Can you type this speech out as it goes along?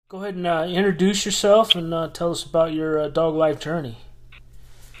Go ahead and introduce yourself and tell us about your dog life journey.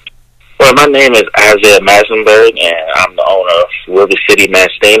 Well, my name is Isiah Massenburg, and I'm the owner of River City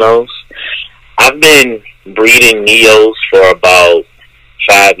Mastinos. I've been breeding Neos for about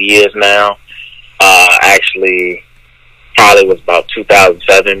 5 years now. Actually, probably was about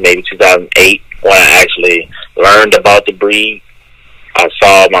 2007, maybe 2008, when I actually learned about the breed. I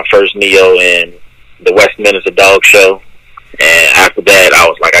saw my first Neo in the Westminster Dog Show, and after that, I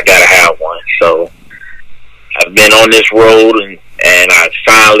was like, I gotta have one. So I've been on this road, and I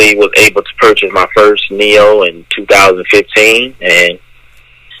finally was able to purchase my first Neo in 2015, and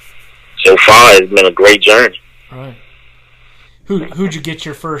so far it's been a great journey. All right. Who'd you get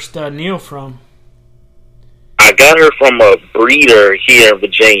your first Neo from? I got her from a breeder here in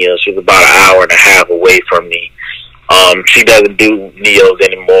Virginia. She was about an hour and a half away from me. She doesn't do Neos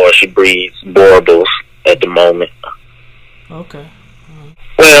anymore. She breeds Borables at the moment. Okay.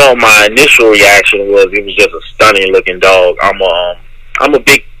 Well, my initial reaction was it was just a stunning looking dog. I'm a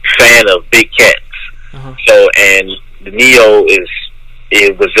big fan of big cats. So, and the Neo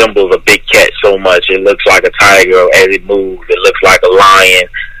it resembles a big cat so much. It looks like a tiger as it moves. It looks like a lion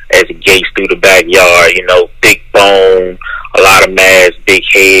as it gates through the backyard. You know, thick bone, a lot of mass, big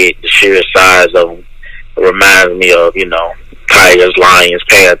head, the sheer size of them. It reminds me of, you know, tigers, lions,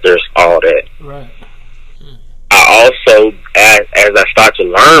 panthers, all that. Right. I also, as I start to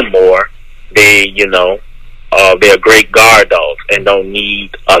learn more, they're great guard dogs and don't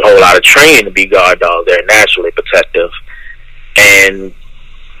need a whole lot of training to be guard dogs. They're naturally protective and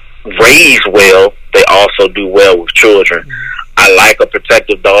raised well. They also do well with children. I like a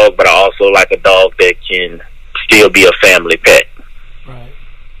protective dog, but I also like a dog that can still be a family pet. Right.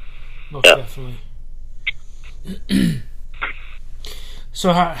 Most definitely.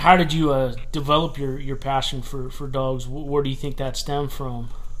 So how did you develop your passion for dogs? Where do you think that stemmed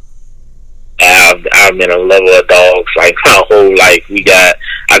from? I've been a lover of dogs like my whole life.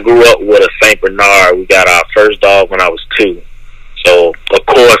 I grew up with a Saint Bernard. We got our first dog when I was 2. So of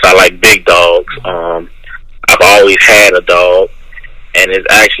course I like big dogs. I've always had a dog, and it's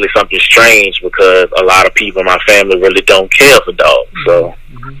actually something strange because a lot of people in my family really don't care for dogs. So.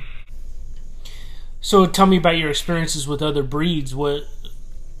 So tell me about your experiences with other breeds.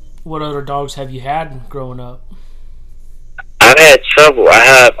 What other dogs have you had growing up? I've had several. I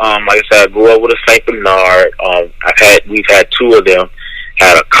have, like I said, I grew up with a Saint Bernard. We've had 2 of them.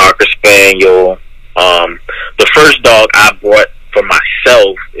 Had a Cocker Spaniel. The first dog I bought for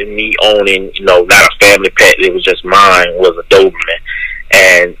myself, and me owning, not a family pet, it was just mine, was a Doberman.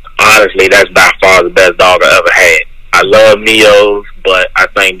 And honestly, that's by far the best dog I ever had. I love Neos, but I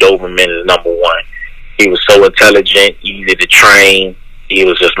think Doberman is number 1. He was so intelligent, easy to train. He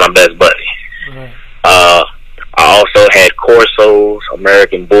was just my best buddy. Right. I also had Corsos,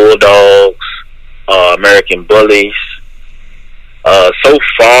 American Bulldogs, American Bullies. So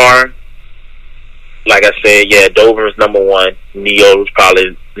far, like I said, Doberman's number 1. Neo's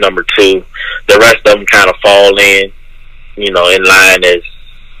probably number 2. The rest of them kind of fall in line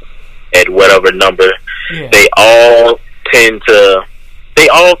at whatever number. Yeah. They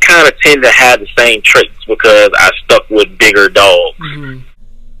all kind of tend to have the same traits because I stuck with bigger dogs.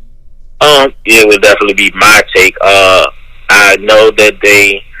 It would definitely be my take. I know that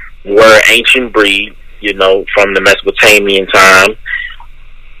they were ancient breed, from the Mesopotamian time,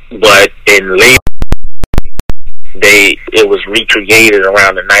 but in late it was recreated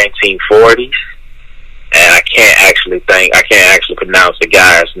around the 1940s, and I can't actually pronounce the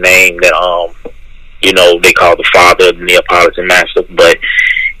guy's name that they call the father of the Neapolitan Mastiff, but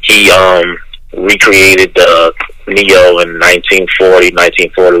he recreated the Neo in 1940,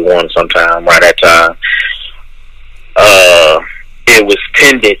 1941, sometime around that time. It was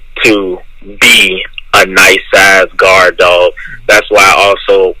tended to be a nice sized guard dog. That's why I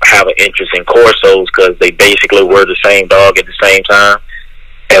also have an interest in Corsos, because they basically were the same dog at the same time.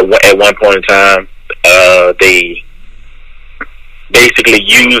 At one point in time, they basically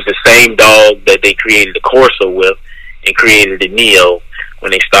used the same dog that they created the Corso with and created the Neo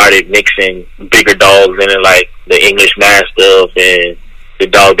when they started mixing bigger dogs in it, like the English Mastiff and the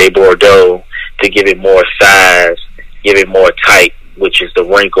Dog de Bordeaux, to give it more size, give it more type, which is the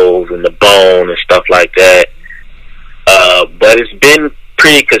wrinkles and the bone and stuff like that. But it's been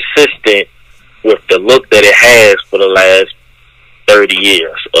pretty consistent with the look that it has for the last 30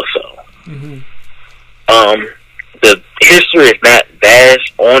 years or so. The history is not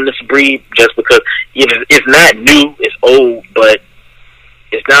vast on this breed, just because it's not new, it's old, but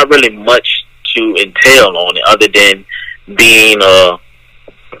it's not really much to entail on it other than being a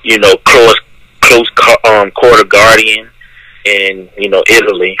close quarter guardian, in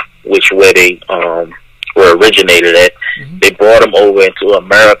Italy, which where they were originated at. Mm-hmm. They brought them over into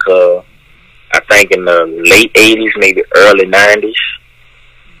America, I think in the late '80s, maybe early '90s.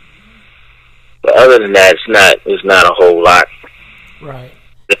 But other than that, it's not a whole lot. Right.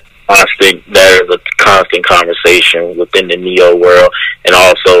 There is a constant conversation within the Neo world and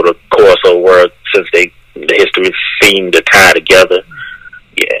also the Corso world, since the histories seem to tie together.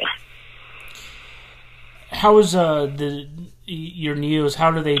 Yeah. How is your Neos?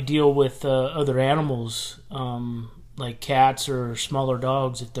 How do they deal with other animals, like cats or smaller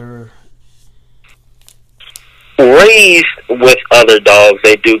dogs? If they're raised with other dogs,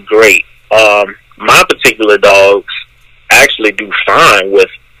 they do great. My particular dogs actually do fine with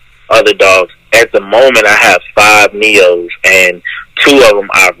other dogs. At the moment, I have 5 Neos, and 2 of them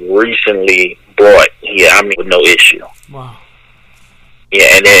I've recently brought here. I mean, with no issue. Wow. Yeah,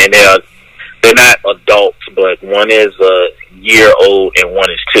 and they're not adults, but one is a year old and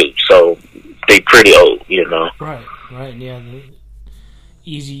one is 2, so they pretty old, Right, yeah.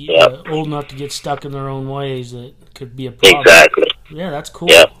 Easy, yep. Old enough to get stuck in their own ways. That could be a problem. Exactly. Yeah, that's cool.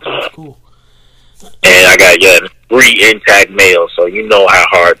 Yep. That's cool. And I got 3 intact males, so you know how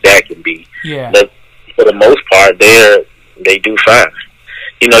hard that can be. Yeah. But for the most part, they do fine.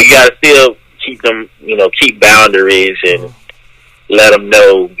 You gotta still keep them, keep boundaries and let them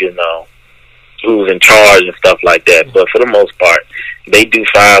know, who's in charge and stuff like that. But for the most part, they do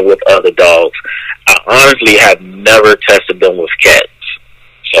fine with other dogs. I honestly have never tested them with cats,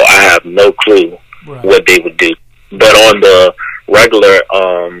 so I have no clue what they would do. But on the regular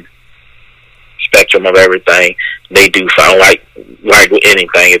spectrum of everything, they do fine. Like with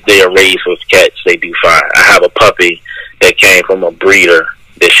anything, if they are raised with cats, they do fine. I have a puppy that came from a breeder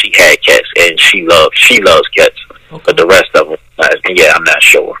that she had cats, and she loves cats. Okay. But the rest of them, I'm not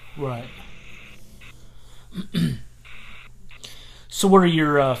sure. Right. So, what are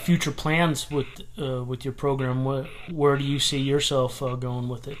your future plans with your program? Where do you see yourself going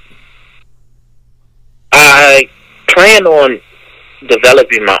with it? I plan on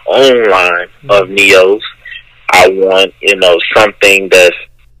developing my own line of Neos. I want, something that's.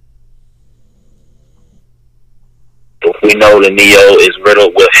 We know the Neo is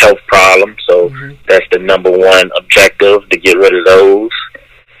riddled with health problems, so that's the #1 objective, to get rid of those.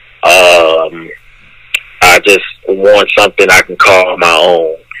 I just want something I can call my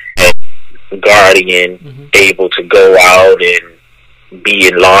own, and guardian, able to go out and be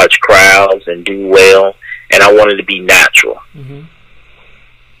in large crowds and do well, and I want it to be natural.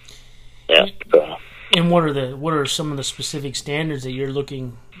 Yeah. So. And what are some of the specific standards that you're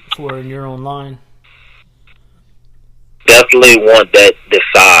looking for in your own line? Definitely want the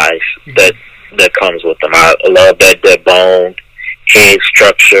size that comes with them. I love that bone, head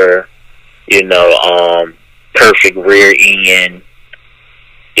structure, perfect rear end,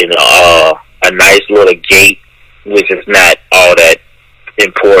 a nice little gait, which is not all that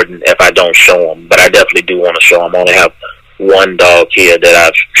important if I don't show them, but I definitely do want to show them. I only have 1 dog here that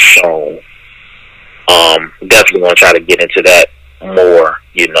I've shown. Definitely want to try to get into that more,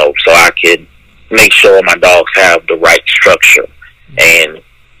 so I can make sure my dogs have the right structure and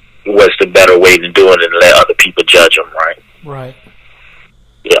what's the better way to do it, and let other people judge them, right? Right.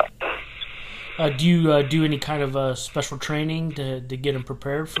 Yeah. Do you do any kind of special training to get them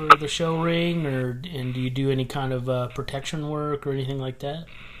prepared for the show ring, and do you do any kind of protection work or anything like that?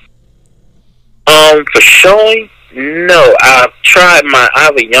 For showing, no. I've tried I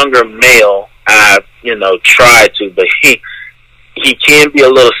have a younger male. I've tried to, but he can be a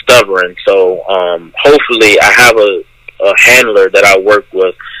little stubborn. So hopefully, I have a handler that I work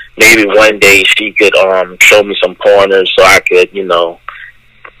with. Maybe one day she could show me some pointers so I could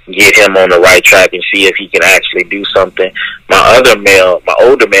get him on the right track and see if he can actually do something. My older male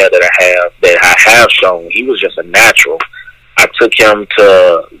that I have shown, he was just a natural. I took him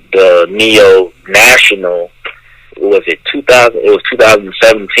to the Neo National. Was it 2000? It was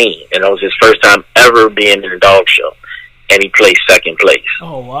 2017, and that was his first time ever being in a dog show, and he placed 2nd place.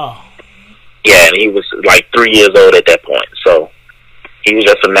 Oh wow! Yeah, and he was like 3 years old at that point, so he was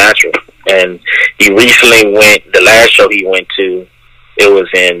just a natural. And he recently went. The last show he went to, it was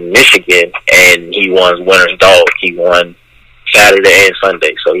in Michigan, and he won winner's dog. He won Saturday and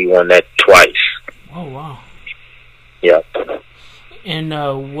Sunday, so he won that twice. Oh wow! Yeah. And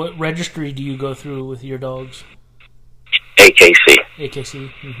what registry do you go through with your dogs? AKC. AKC.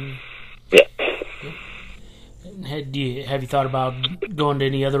 Yeah. Have you thought about going to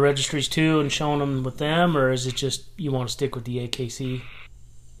any other registries too and showing them with them, or is it just you want to stick with the AKC?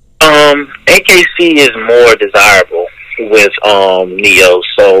 AKC is more desirable with Neo,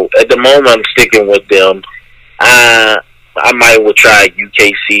 so at the moment I'm sticking with them. I might will try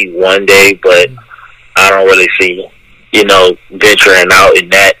UKC one day, but I don't really see, venturing out in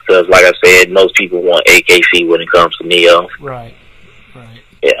that because, like I said, most people want AKC when it comes to Neo. Right.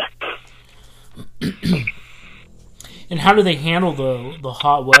 Yeah. And how do they handle the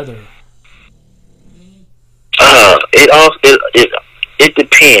hot weather? It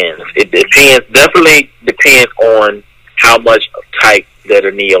depends. It depends. Definitely depends on how much type that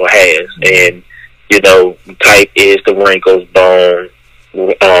a Neo has, and type is the wrinkles, bone,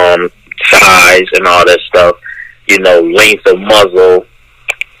 size, and all that stuff. Length of muzzle.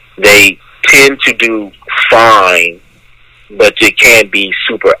 They tend to do fine, but you can't be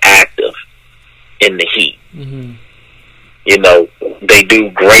super active in the heat. Mm-hmm. They do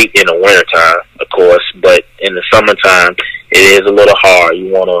great in the wintertime, of course, but in the summertime, it is a little hard.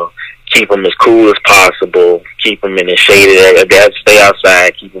 You want to keep them as cool as possible, keep them in the shaded area. They have to stay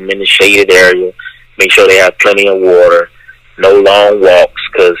outside, keep them in the shaded area, make sure they have plenty of water, no long walks,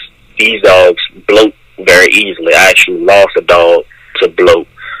 because these dogs bloat very easily. I actually lost a dog to bloat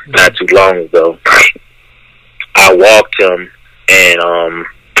not too long ago. I walked him, and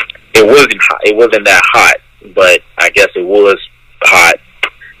it wasn't hot. It wasn't that hot, but I guess it was hot.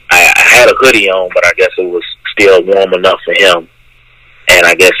 I had a hoodie on, but I guess it was still warm enough for him. And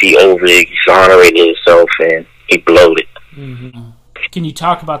I guess he exonerated himself, and he bloated. Mm-hmm. Can you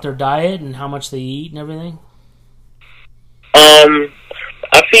talk about their diet and how much they eat and everything?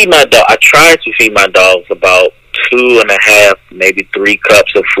 I feed my dog. I try to feed my dogs about 2.5, maybe 3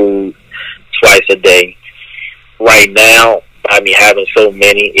 cups of food twice a day. Right now, having so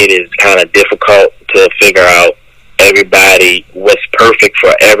many, it is kind of difficult to figure out what's perfect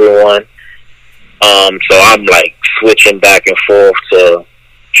for everyone. So I'm like switching back and forth to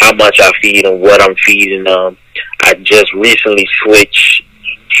how much I feed them, what I'm feeding them. I just recently switched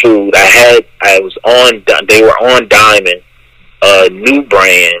food. They were on Diamond, a new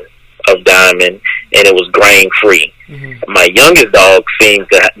brand of Diamond, and it was grain free. Mm-hmm. My youngest dog seems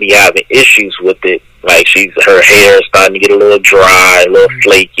to be having issues with it. Like her hair is starting to get a little dry, a little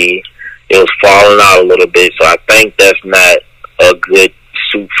flaky. It was falling out a little bit, so I think that's not a good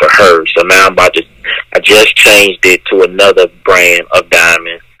suit for her. So now I just changed it to another brand of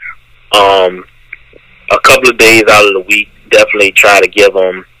Diamond. A couple of days out of the week, definitely try to give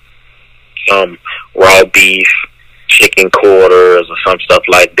them some raw beef, chicken quarters, or some stuff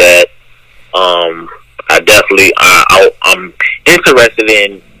like that. I'm interested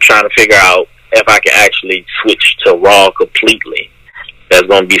in trying to figure out if I can actually switch to raw completely. That's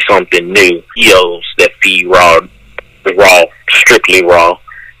going to be something new. EOs that feed raw, strictly raw.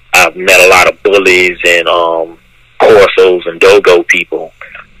 I've met a lot of bullies and Corsos and Dogo people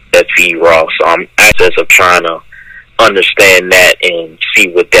that feed raw. So I'm access of trying to understand that and see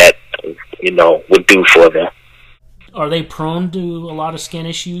what that would do for them. Are they prone to a lot of skin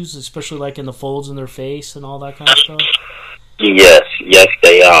issues, especially like in the folds in their face and all that kind of stuff? Yes,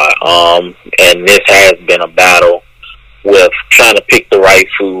 they are. And this has been a battle with trying to pick the right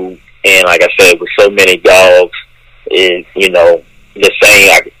food. And like I said, with so many dogs, the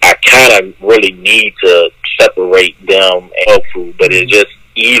saying, I kind of really need to separate them and dog food, but it's just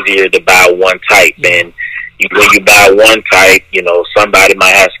easier to buy one type. And when you buy one type, somebody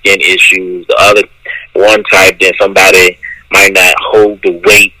might have skin issues. The other one type, then somebody might not hold the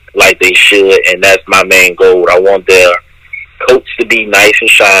weight like they should, and that's my main goal. I want their coats to be nice and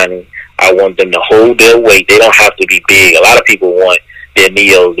shiny. I want them to hold their weight. They don't have to be big. A lot of people want their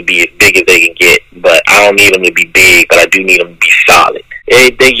Neos to be as big as they can get, but I don't need them to be big, but I do need them to be solid.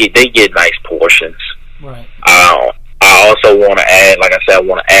 They get nice portions. Right. I also want to add, like I said, I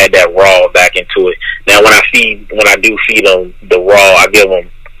want to add that raw back into it. Now, when I do feed them the raw, I give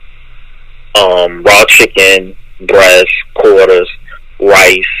them raw chicken, breast, quarters,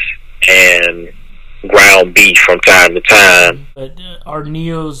 rice, and ground beef from time to time. But are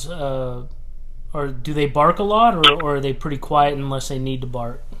Neos, or do they bark a lot, or are they pretty quiet unless they need to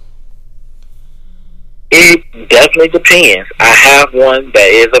bark? It definitely depends. I have one that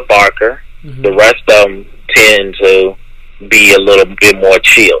is a barker. Mm-hmm. The rest of them tend to be a little bit more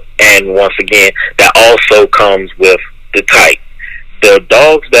chill. And once again, that also comes with the type. The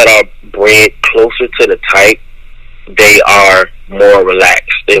dogs that are bred closer to the type, they are more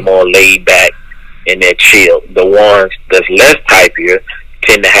relaxed. They're more laid back and they're chill. The ones that's less typier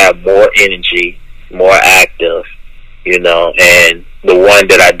tend to have more energy, more active, and the one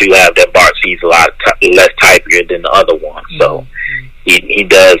that I do have that barks, he's a lot less typier than the other one. So he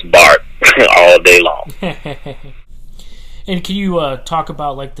does bark all day long. And can you talk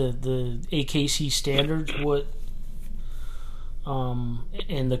about like the AKC standards?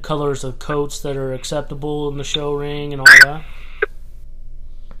 and the colors of coats that are acceptable in the show ring and all that?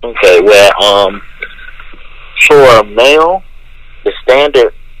 Okay, well, for a male, the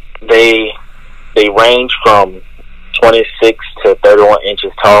standard, they range from 26 to 31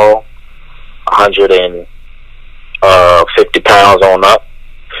 inches tall, 150 pounds on up.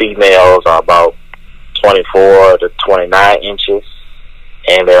 Females are about 24 to 29 inches,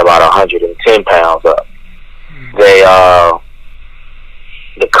 and they're about 110 pounds up. They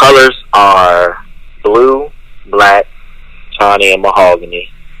the colors are blue, black, tawny, and mahogany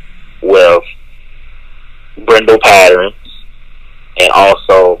with brindle patterns, and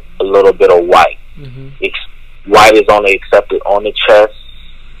also a little bit of white. White is only accepted on the chest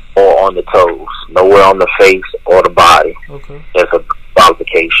or on the toes, nowhere on the face or the body. Okay. That's a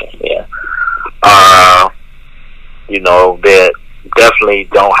qualification. Yeah. They definitely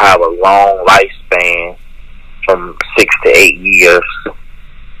don't have a long lifespan, from 6 to 8 years.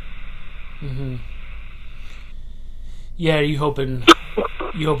 Yeah, are you hoping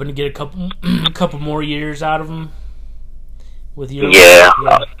to get a couple more years out of them with your? Yeah.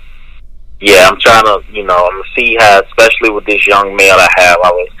 I'm trying to, I'm gonna see how, especially with this young male I have,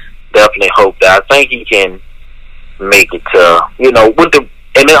 I would definitely hope that, I think he can make it to, and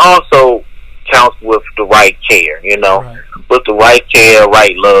it also counts with the right care, Right. with the right care,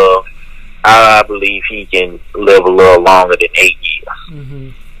 right love, I believe he can live a little longer than 8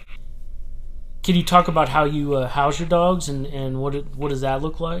 years. Can you talk about how you house your dogs and what does that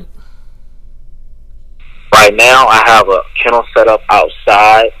look like? Right now, I have a kennel set up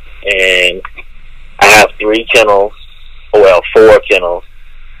outside, and I have 4 kennels.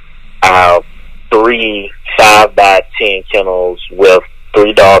 I have 3 5x10 kennels with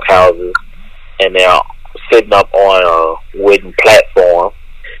 3 dog houses, and they're sitting up on a wooden platform.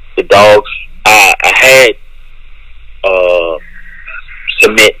 The dogs, I had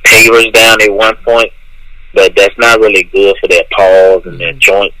cement pavers down at one point, but that's not really good for their paws and their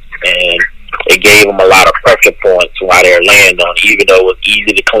joints, and it gave them a lot of pressure points while they're laying on it, even though it was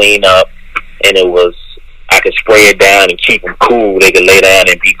easy to clean up, and I could spray it down and keep them cool. They could lay down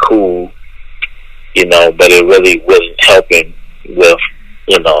and be cool, but it really wasn't helping with,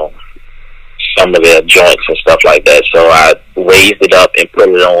 some of their joints and stuff like that. So I raised it up and put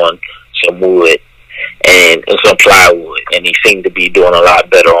it on some wood and some plywood, and he seemed to be doing a lot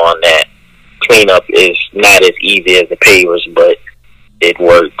better on that. Cleanup is not as easy as the pavers, but it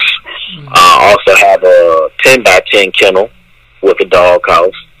works. I also have a 10x10 kennel with a dog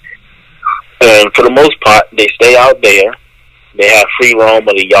house, and for the most part, they stay out there. They have free roam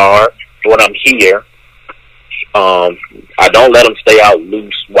of the yard. When I'm here, I don't let them stay out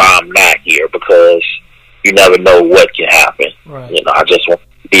loose while I'm not here, because you never know what can happen. Right. I just want to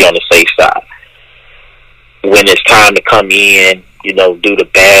be on the safe side. When it's time to come in, due to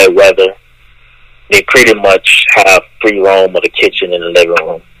bad weather, they pretty much have free roam of the kitchen and the living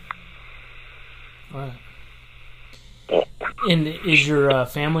room. Right. And is your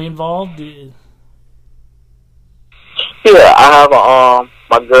family involved? Yeah, I have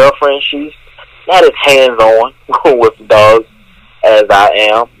my girlfriend. She's not as hands-on with the dogs as I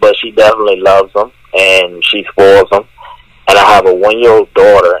am, but she definitely loves them and she spoils them. And I have a 1-year-old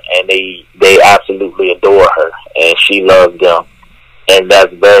daughter, and they absolutely adore her, and she loves them. And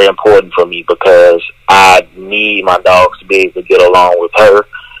that's very important for me, because I need my dogs to be able to get along with her,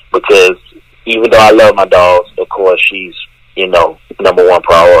 because even though I love my dogs, of course, she's, number one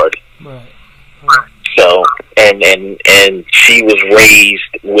priority. Right. So, and she was raised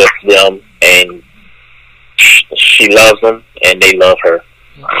with them, and she loves them, and they love her.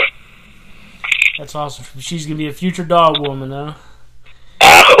 That's awesome. She's going to be a future dog woman, huh?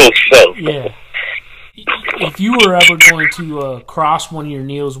 I hope so. Yeah. If you were ever going to cross one of your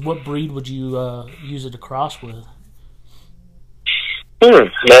Neos, what breed would you use it to cross with?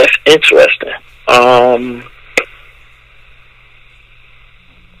 That's interesting. I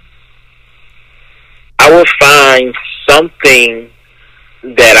would find something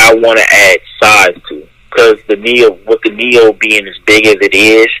that I want to add size to, because with the Neo being as big as it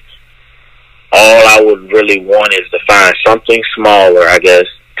is, all I would really want is to find something smaller, I guess,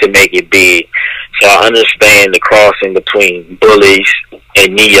 to make it big. So I understand the crossing between bullies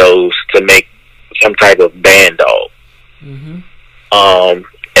and Neos to make some type of band dog.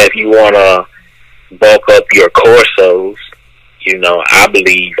 If you want to bulk up your Corsos, I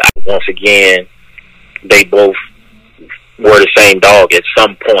believe, once again, they both were the same dog at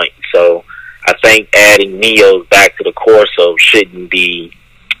some point. So I think adding Neos back to the Corso shouldn't be,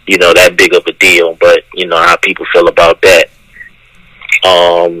 that big of a deal. But, how people feel about that.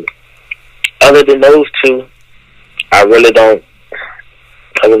 Other than those two, I really don't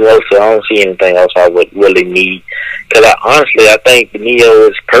couple more, so I don't see anything else I would really need. Because I think the Neo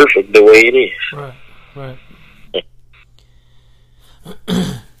is perfect the way it is. Right, right.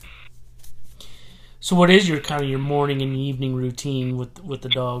 So what is your kind of your morning and evening routine with the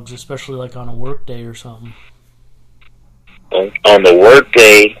dogs, especially like on a work day or something? On the work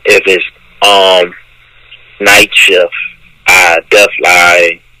day, if it's night shift, I'm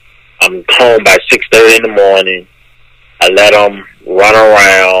home by 6:30 in the morning. I let them run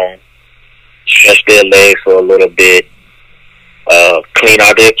around, stretch their legs for a little bit, clean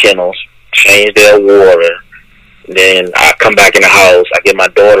out their kennels, change their water. Then I come back in the house. I get my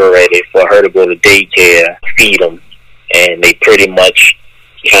daughter ready for her to go to daycare, feed them, and they pretty much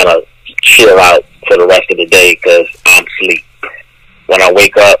kind of chill out for the rest of the day because I'm asleep. When I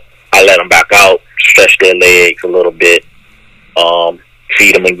wake up, I let them back out, stretch their legs a little bit,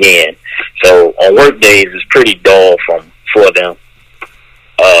 feed them again. So on work days, it's pretty dull for them.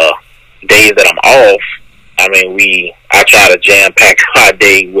 Days that I'm off, I try to jam pack my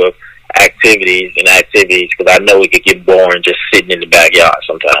day with activities because I know it could get boring just sitting in the backyard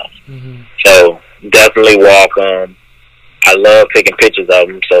sometimes. Mm-hmm. So definitely walk them. I love taking pictures of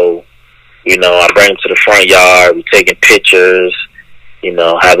them, so I bring them to the front yard. We taking pictures.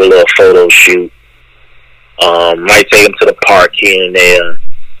 Have a little photo shoot. Might take them to the park here and there.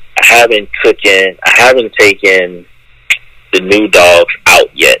 I haven't taken the new dogs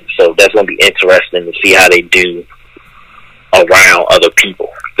out yet, so that's gonna be interesting to see how they do around other people.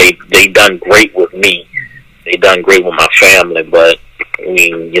 They done great with me. They done great with my family, but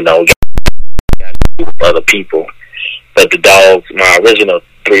gotta do with other people. But the dogs, my original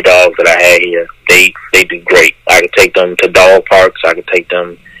 3 dogs that I had here, they do great. I could take them to dog parks. I could take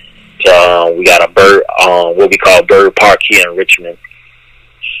them to we got a bird, what we call Bird Park here in Richmond.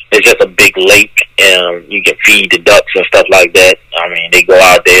 It's just a big lake, and you can feed the ducks and stuff like that. They go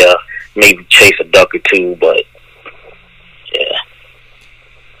out there, maybe chase a duck or two, but yeah.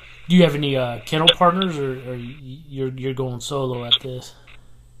 Do you have any kennel partners, or you're going solo at this?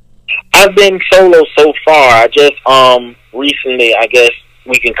 I've been solo so far. I just recently, I guess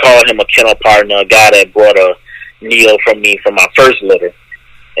we can call him a kennel partner, a guy that brought a Neo from me from my first litter.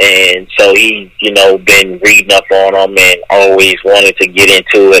 And so he, been reading up on them and always wanted to get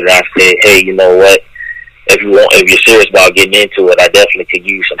into it. And I said, hey, you know what? If you're serious about getting into it, I definitely could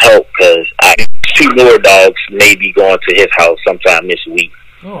use some help because 2 newer dogs may be going to his house sometime this week.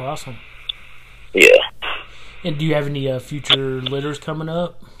 Oh, awesome. Yeah. And do you have any future litters coming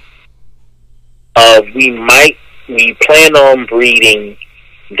up? We plan on breeding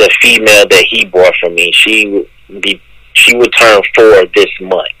the female that he bought from me. She would turn 4 this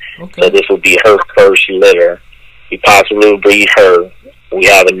month. Okay. So this will be her first litter. We possibly will breed her. We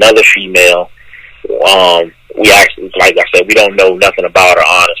have another female. We actually, like I said, we don't know nothing about her,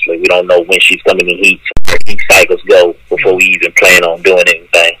 honestly. We don't know when she's coming to heat. Her heat cycles go before we even plan on doing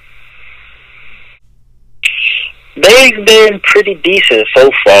anything. They've been pretty decent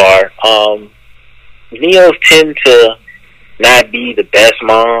so far. Neos tend to not be the best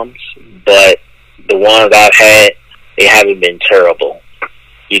moms, but the ones I've had, they haven't been terrible.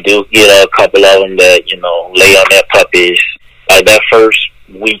 You do get a couple of them that, lay on their puppies. Like that first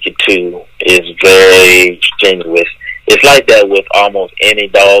week or 2 is very strenuous. It's like that with almost any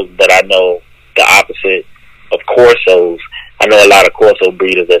dog, but I know the opposite of Corsos. I know a lot of Corso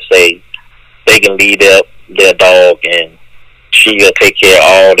breeders that say they can lead their dog and she'll take care of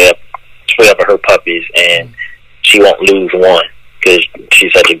all their 12 of her puppies and she won't lose one because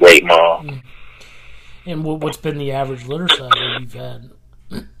she's such a great mom. And what's been the average litter size that you've had?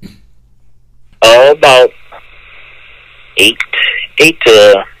 About 8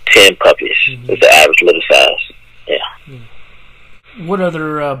 to 10 puppies is the average litter size. Yeah. What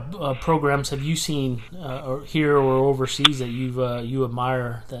other programs have you seen or here or overseas that you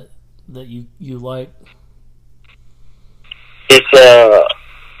admire that you like? It's a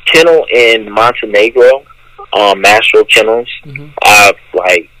kennel in Montenegro, Mastro Kennels. I've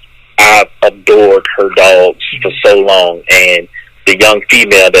adored her dogs for so long, and the young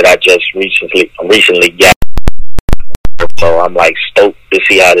female that I just recently got. So I'm stoked to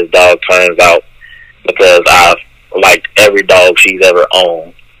see how this dog turns out because I've liked every dog she's ever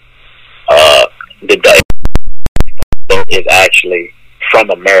owned. The dog is actually from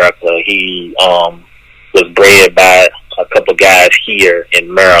America. He was bred by a couple guys here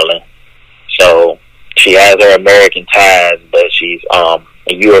in Maryland. So she has her American ties, but she's a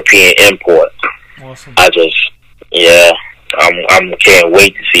European import. Awesome. I can't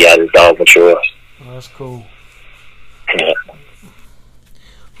wait to see how this dog matures. Oh, that's cool. Yeah.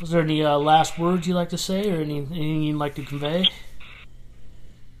 Was there any last words you'd like to say or anything you'd like to convey?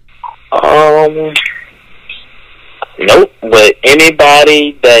 Um, nope. But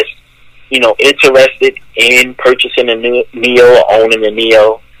anybody that's interested in purchasing a new Neo or owning a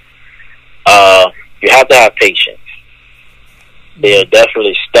Neo, you have to have patience. They're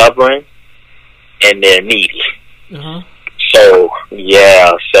definitely stubborn and they're needy. Uh-huh. So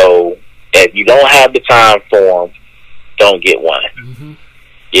yeah. So if you don't have the time for them, don't get one. Mm-hmm.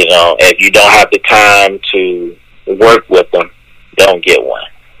 If you don't have the time to work with them, don't get one.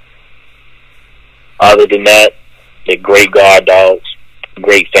 Other than that, they're great guard dogs,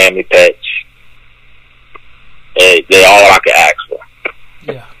 great family pets. They're all I could ask for.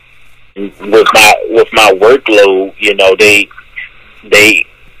 Yeah. With my workload, they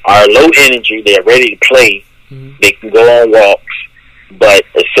are low energy. They're ready to play. Mm-hmm. They can go on walks, but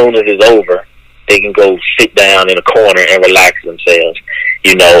as soon as it's over, they can go sit down in a corner and relax themselves.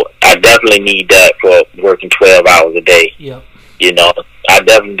 I definitely need that for working 12 hours a day. Yep. I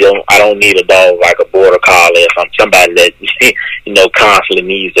definitely don't. I don't need a dog like a border collie if I'm somebody that constantly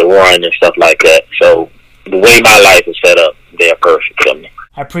needs to run and stuff like that. So the way my life is set up, they're perfect for me.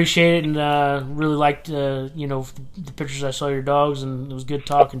 I appreciate it, and really liked the pictures I saw of your dogs, and it was good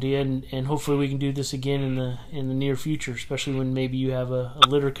talking to you. And hopefully we can do this again in the near future, especially when maybe you have a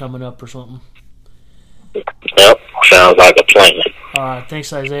litter coming up or something. Yep, sounds like a plan. All right,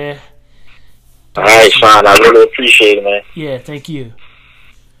 thanks, Isiah. All right, Sean, I really appreciate it, man. Yeah, thank you.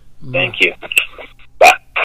 Thank you.